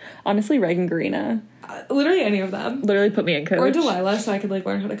 Yeah. Honestly, Reagan Garina. Literally any of them. Literally put me in coach. Or Delilah, so I could, like,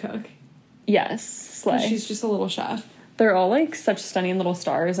 learn how to cook. Yes. Slay. She's just a little chef. They're all, like, such stunning little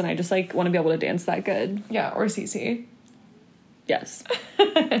stars, and I just, like, want to be able to dance that good. Yeah, or Cece. Yes.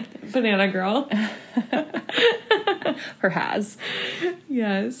 Banana Girl. Her has.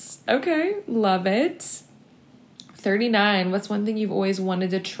 Yes. Okay. Love it. 39. What's one thing you've always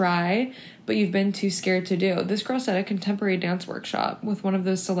wanted to try, but you've been too scared to do? This girl said a contemporary dance workshop with one of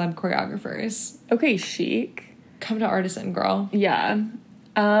those celeb choreographers. Okay, chic. Come to Artisan, girl. Yeah.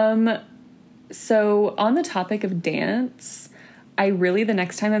 So on the topic of dance, I really, the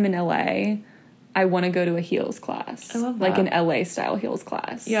next time I'm in LA, I want to go to a heels class. I love that. Like an LA style heels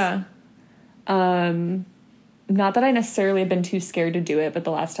class. Yeah. Not that I necessarily have been too scared to do it, but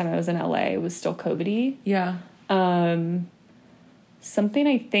the last time I was in LA was still COVID-y. Yeah. Something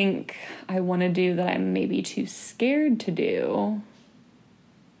I think I want to do that I'm maybe too scared to do.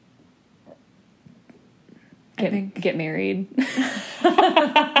 Get married.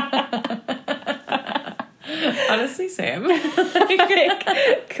 Honestly, same.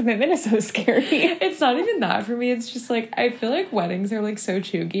 Like, commitment is so scary. It's not even that for me. It's just like, I feel like weddings are like so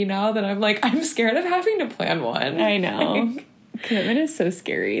chuggy now that I'm like, I'm scared of having to plan one. I know. Commitment is so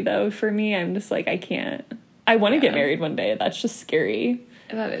scary though for me. I'm just like, I can't. I want to get married one day. That's just scary.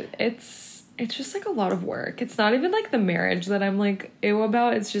 It's just like a lot of work. It's not even like the marriage that I'm like ew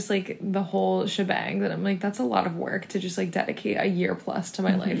about. It's just like the whole shebang that I'm like, that's a lot of work to just like dedicate a year plus to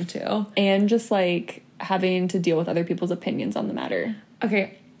my life to. And just like having to deal with other people's opinions on the matter.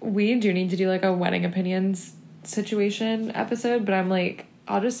 Okay, we do need to do like a wedding opinions situation episode, but I'm like,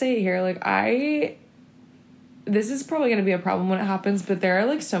 I'll just say it here, like I this is probably going to be a problem when it happens, but there are,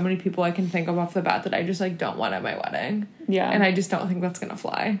 like, so many people I can think of off the bat that I just, like, don't want at my wedding. Yeah. And I just don't think that's going to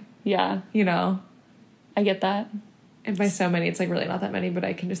fly. Yeah. You know? I get that. And by so many, it's, like, really not that many, but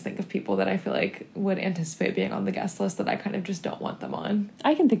I can just think of people that I feel like would anticipate being on the guest list that I kind of just don't want them on.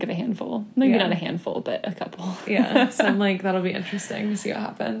 I can think of a handful. Maybe not a handful, but a couple. Yeah. So I'm like, that'll be interesting to see what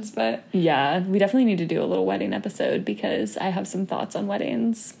happens. But yeah, we definitely need to do a little wedding episode because I have some thoughts on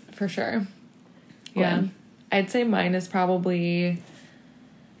weddings. For sure. Yeah. I'd say mine is probably...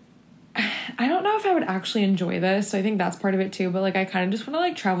 I don't know if I would actually enjoy this, so I think that's part of it too, but, like, I kind of just want to,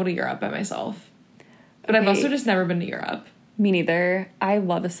 like, travel to Europe by myself. But I've also just never been to Europe. Me neither. I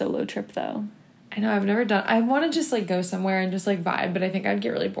love a solo trip, though. I know, I've never done... I want to just, like, go somewhere and just, like, vibe, but I think I'd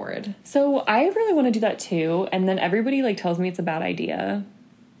get really bored. So I really want to do that, too, and then everybody, like, tells me it's a bad idea.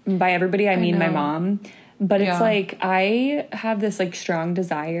 And by everybody, I mean my mom. But it's, like, I have this, like, strong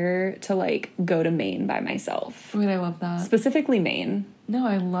desire to, like, go to Maine by myself. I mean, I love that. Specifically Maine. No,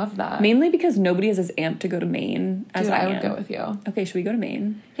 I love that. Mainly because nobody is as amped to go to Maine as I am. I would go with you. Okay, should we go to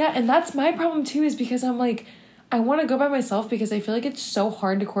Maine? Yeah, and that's my problem, too, is because I'm, like... I want to go by myself because I feel like it's so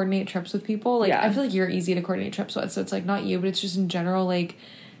hard to coordinate trips with people. Like, I feel like you're easy to coordinate trips with, so it's, like, not you, but it's just in general, like...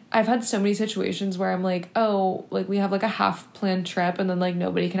 I've had so many situations where I'm like, oh, like, we have, like, a half-planned trip, and then, like,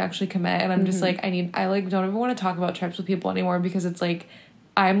 nobody can actually commit, and I'm just, like, I, like, don't even want to talk about trips with people anymore because it's, like,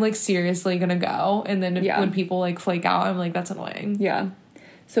 I'm, like, seriously gonna go, and then when people, like, flake out, I'm like, that's annoying. Yeah.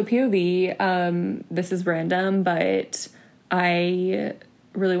 So POV, this is random, but I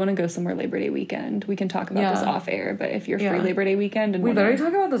really want to go somewhere Labor Day weekend. We can talk about this off air, but if you're free Labor Day weekend and we literally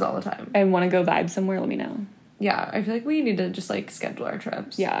talk about this all the time and want to go vibe somewhere, let me know. Yeah, I feel like we need to just, like, schedule our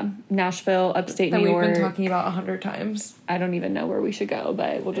trips. Yeah, Nashville, upstate New York. That we've been talking about 100 times. I don't even know where we should go,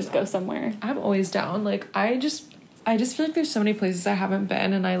 but we'll just go somewhere. I'm always down. Like, I just feel like there's so many places I haven't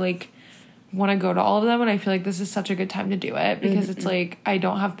been, and I, like, want to go to all of them, and I feel like this is such a good time to do it, because it's, like, I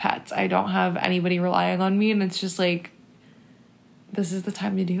don't have pets. I don't have anybody relying on me, and it's just, like, this is the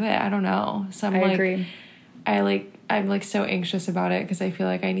time to do it. I don't know. So I agree. I'm, like, so anxious about it because I feel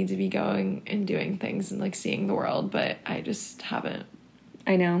like I need to be going and doing things and, like, seeing the world, but I just haven't.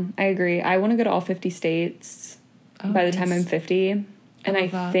 I know. I agree. I want to go to all 50 states by the time I'm 50. And I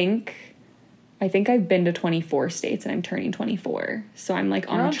think I've been to 24 states and I'm turning 24. So I'm,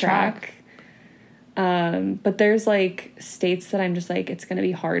 like, on track. But there's, like, states that I'm just, like, it's going to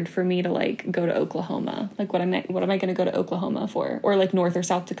be hard for me to, like, go to Oklahoma. Like, what am I going to go to Oklahoma for? Or, like, North or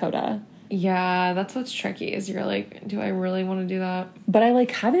South Dakota. Yeah, that's what's tricky, is you're like, do I really want to do that? But I,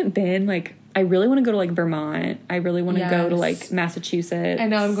 like, haven't been, like, I really want to go to, like, Vermont. I really want to go to, like, Massachusetts. I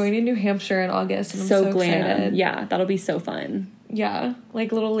know, I'm going to New Hampshire in August, and I'm so excited. Yeah, that'll be so fun. Yeah,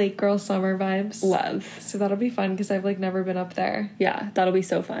 like, little lake girl summer vibes. Love. So that'll be fun, because I've, like, never been up there. Yeah, that'll be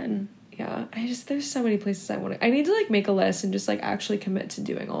so fun. Yeah, there's so many places I want to... I need to, like, make a list and just, like, actually commit to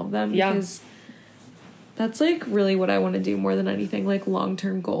doing all of them, because... That's, like, really what I want to do more than anything, like,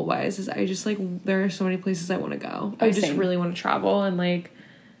 long-term goal-wise, is I just, like, there are so many places I want to go. I just really want to travel, and, like,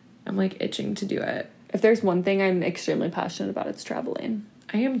 I'm, like, itching to do it. If there's one thing I'm extremely passionate about, it's traveling.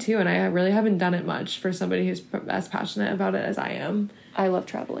 I am, too, and I really haven't done it much for somebody who's as passionate about it as I am. I love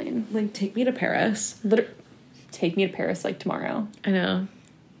traveling. Like, take me to Paris. Take me to Paris, like, tomorrow. I know.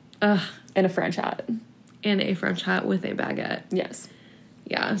 Ugh. In a French hat. And a French hat with a baguette. Yes.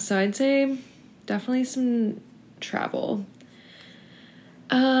 Yeah, so I'd say... definitely some travel.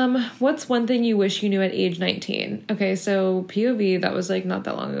 What's one thing you wish you knew at age 19? Okay, so POV, that was, like, not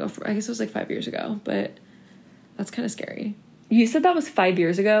that long ago. I guess it was, like, 5 years ago, but that's kind of scary. You said that was 5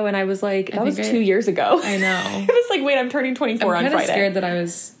 years ago, and I was like, that was 2 years ago. I know. I was like, wait, I'm turning 24 on Friday. I'm kind of scared that I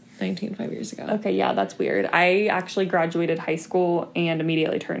was 19 5 years ago. Okay, yeah, that's weird. I actually graduated high school and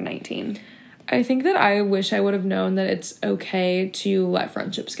immediately turned 19. I think that I wish I would have known that it's okay to let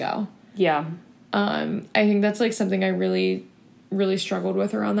friendships go. Yeah. I think that's, like, something I really, really struggled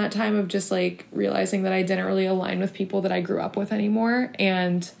with around that time, of just, like, realizing that I didn't really align with people that I grew up with anymore,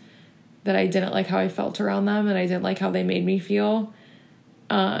 and that I didn't like how I felt around them, and I didn't like how they made me feel.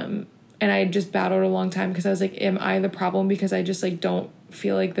 And I just battled a long time because I was like, am I the problem because I just, like, don't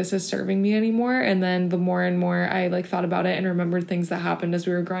feel like this is serving me anymore? And then the more and more I, like, thought about it and remembered things that happened as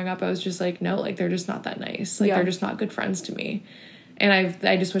we were growing up, I was just like, no, like, they're just not that nice. Like, they're just not good friends to me. And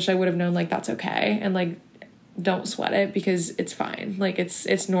I just wish I would have known, like, that's okay. And, like, don't sweat it because it's fine. Like,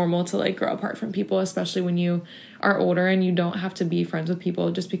 it's normal to, like, grow apart from people, especially when you are older and you don't have to be friends with people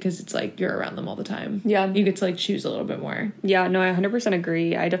just because it's, like, you're around them all the time. Yeah. You get to, like, choose a little bit more. Yeah, no, I 100%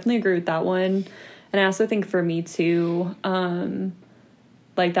 agree. I definitely agree with that one. And I also think for me, too,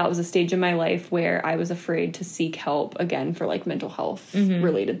 like, that was a stage in my life where I was afraid to seek help again for, like, mental health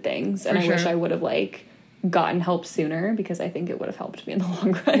related things. And I wish I would have, like, gotten help sooner, because I think it would have helped me in the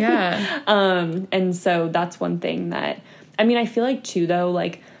long run. Yeah. And so that's one thing that, I mean, I feel like too, though,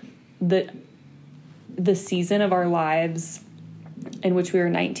 like the season of our lives in which we were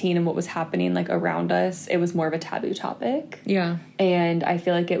 19 and what was happening like around us, it was more of a taboo topic. Yeah. And I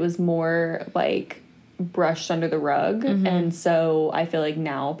feel like it was more like brushed under the rug. And so I feel like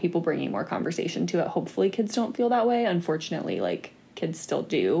now people bringing more conversation to it. Hopefully kids don't feel that way. Unfortunately, like kids still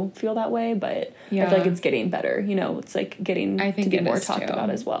do feel that way, but I feel like it's getting better. You know, it's like getting to be more talked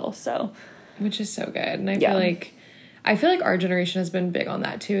about as well. So, which is so good. And I feel like our generation has been big on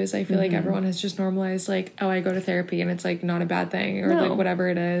that too, is I feel like everyone has just normalized like, oh, I go to therapy and it's like not a bad thing, or like whatever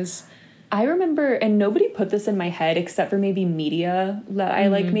it is. I remember, and nobody put this in my head except for maybe media that I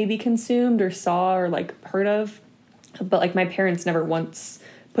like maybe consumed or saw or like heard of, but like my parents never once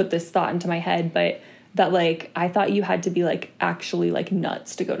put this thought into my head, but that like I thought you had to be like actually like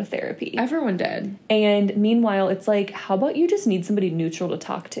nuts to go to therapy. Everyone did. And meanwhile, it's like, how about you just need somebody neutral to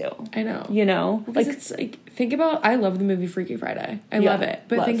talk to? I know. You know? Because like, it's like, think about, I love the movie Freaky Friday. I love it.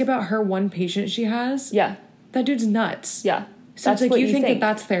 But think about her one patient she has. Yeah. That dude's nuts. Yeah. So that's it's like, you think that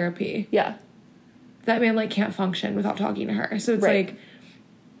that's therapy. Yeah. That man like can't function without talking to her. So it's like,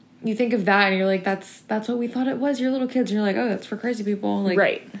 you think of that and you're like, that's what we thought it was. You're little kids and you're like, oh, that's for crazy people. Like,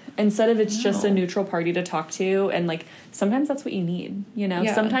 right. Instead of it's just a neutral party to talk to, and like sometimes that's what you need, you know?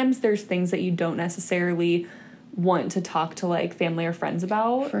 Yeah. Sometimes there's things that you don't necessarily want to talk to like family or friends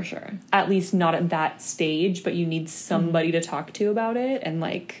about. For sure. At least not at that stage, but you need somebody to talk to about it, and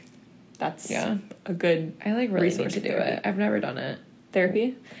like that's a good I like really need to do it. I've never done it.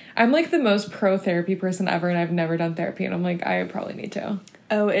 Therapy? I'm like the most pro therapy person ever, and I've never done therapy, and I'm like, I probably need to.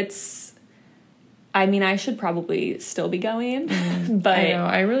 Oh, I mean, I should probably still be going, but I know,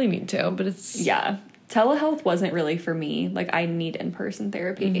 I really need to, but it's... Yeah. Telehealth wasn't really for me. Like, I need in-person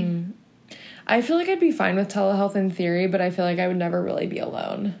therapy. I feel like I'd be fine with telehealth in theory, but I feel like I would never really be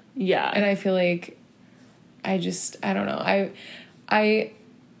alone. Yeah. And I feel like I don't know.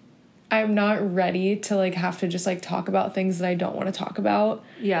 I'm not ready to like have to just like talk about things that I don't want to talk about.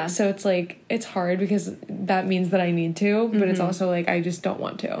 Yeah. So it's like, it's hard because that means that I need to, but it's also like, I just don't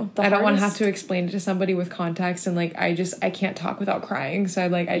want to. I don't want to have to explain it to somebody with context, and like, I can't talk without crying. So I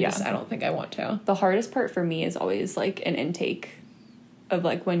don't think I want to. The hardest part for me is always like an intake of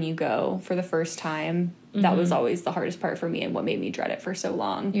like when you go for the first time. That was always the hardest part for me and what made me dread it for so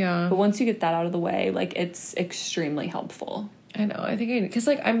long. Yeah. But once you get that out of the way, like it's extremely helpful. I know. I think because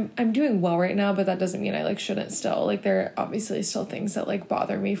like I'm doing well right now, but that doesn't mean I like shouldn't still. Like there are obviously still things that like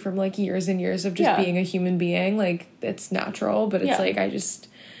bother me from like years and years of just being a human being. Like it's natural, but it's like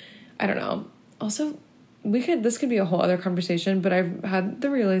I don't know. Also, this could be a whole other conversation, but I've had the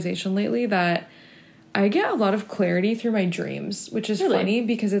realization lately that I get a lot of clarity through my dreams, which is funny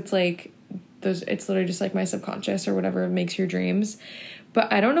because it's like it's literally just like my subconscious or whatever makes your dreams.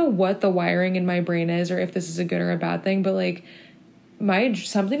 But I don't know what the wiring in my brain is, or if this is a good or a bad thing, but like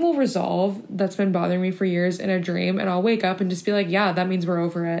something will resolve that's been bothering me for years in a dream, and I'll wake up and just be like, yeah, that means we're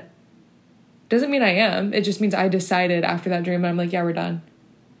over it. Doesn't mean I am. It just means I decided after that dream, and I'm like, yeah, we're done.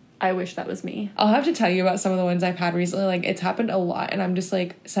 I wish that was me. I'll have to tell you about some of the ones I've had recently. Like, it's happened a lot, and I'm just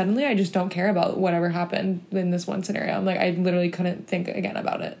like, suddenly I just don't care about whatever happened in this one scenario. I'm like, I literally couldn't think again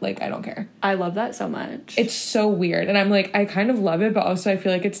about it. Like, I don't care. I love that so much. It's so weird. And I'm like, I kind of love it, but also I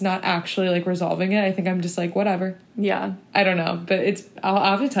feel like it's not actually like resolving it. I think I'm just like, whatever. Yeah. I don't know, but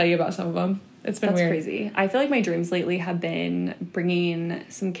I'll have to tell you about some of them. It's been weird. That's crazy. I feel like my dreams lately have been bringing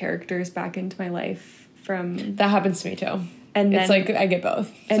some characters back into my life from... That happens to me too. And then, it's like I get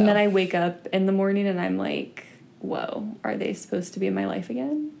both. And then I wake up in the morning and I'm like, whoa, are they supposed to be in my life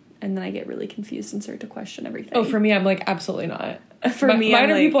again? And then I get really confused and start to question everything. Oh, for me, I'm like, absolutely not.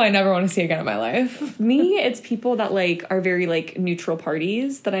 Mine are people I never want to see again in my life. Me, it's people that like are very like neutral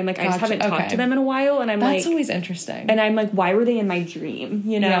parties that I'm like, I just haven't talked to them in a while. And I'm That's always interesting. And I'm like, why were they in my dream?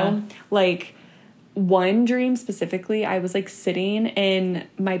 You know? Yeah. Like... One dream specifically, I was like sitting in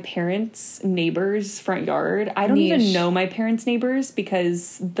my parents' neighbor's front yard. I don't even know my parents' neighbors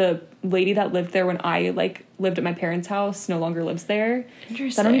because the lady that lived there when I like lived at my parents' house no longer lives there.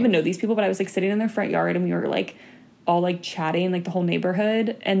 Interesting. So I don't even know these people, but I was like sitting in their front yard and we were like all like chatting, like the whole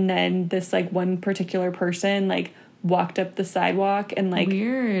neighborhood. And then this like one particular person like walked up the sidewalk and like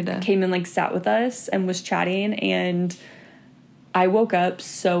came and like sat with us and was chatting, and I woke up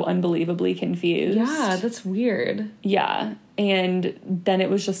so unbelievably confused. Yeah, that's weird. Yeah. And then it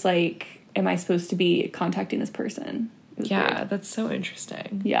was just like, am I supposed to be contacting this person? Yeah, weird. That's so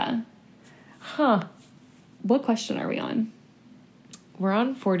interesting. Yeah. Huh. What question are we on? We're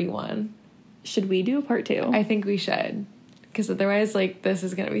on 41. Should we do a part 2? I think we should. because otherwise, like, this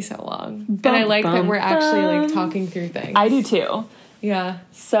is gonna be so long. And I like that we're actually, like, talking through things. I do too. Yeah.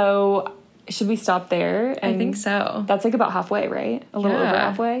 So, should we stop there? I think so. That's like about halfway, right? A little over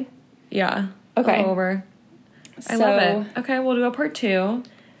halfway? Yeah. Okay. A little over. I love it. Okay, we'll do a part 2.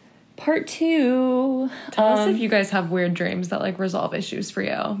 Part 2. Tell us if you guys have weird dreams that, like, resolve issues for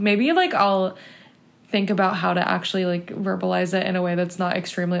you. Maybe, like, I'll think about how to actually, like, verbalize it in a way that's not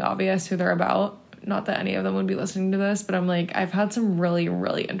extremely obvious who they're about. Not that any of them would be listening to this, but I'm like, I've had some really,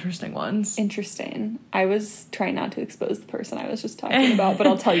 really interesting ones. Interesting. I was trying not to expose the person I was just talking about, but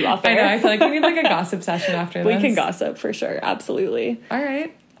I'll tell you off air. I know, I feel like we need, like, a gossip session after this. We can gossip for sure. Absolutely. All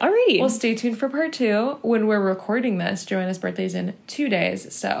right. Alrighty. Well, stay tuned for part 2. When we're recording this, Joanna's birthday's in 2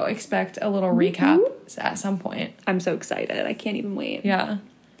 days, so expect a little recap at some point. I'm so excited. I can't even wait. Yeah.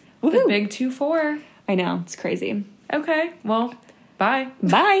 Woohoo. The big 2-4. I know. It's crazy. Okay. Well, bye.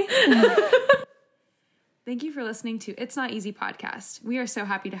 Bye. Thank you for listening to It's Not Easy podcast. We are so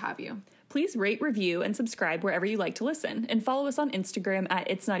happy to have you. Please rate, review, and subscribe wherever you like to listen, and follow us on Instagram at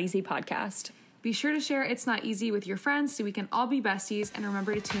It's Not Easy Podcast. Be sure to share It's Not Easy with your friends so we can all be besties, and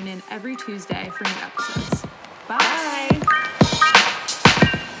remember to tune in every Tuesday for new episodes. Bye!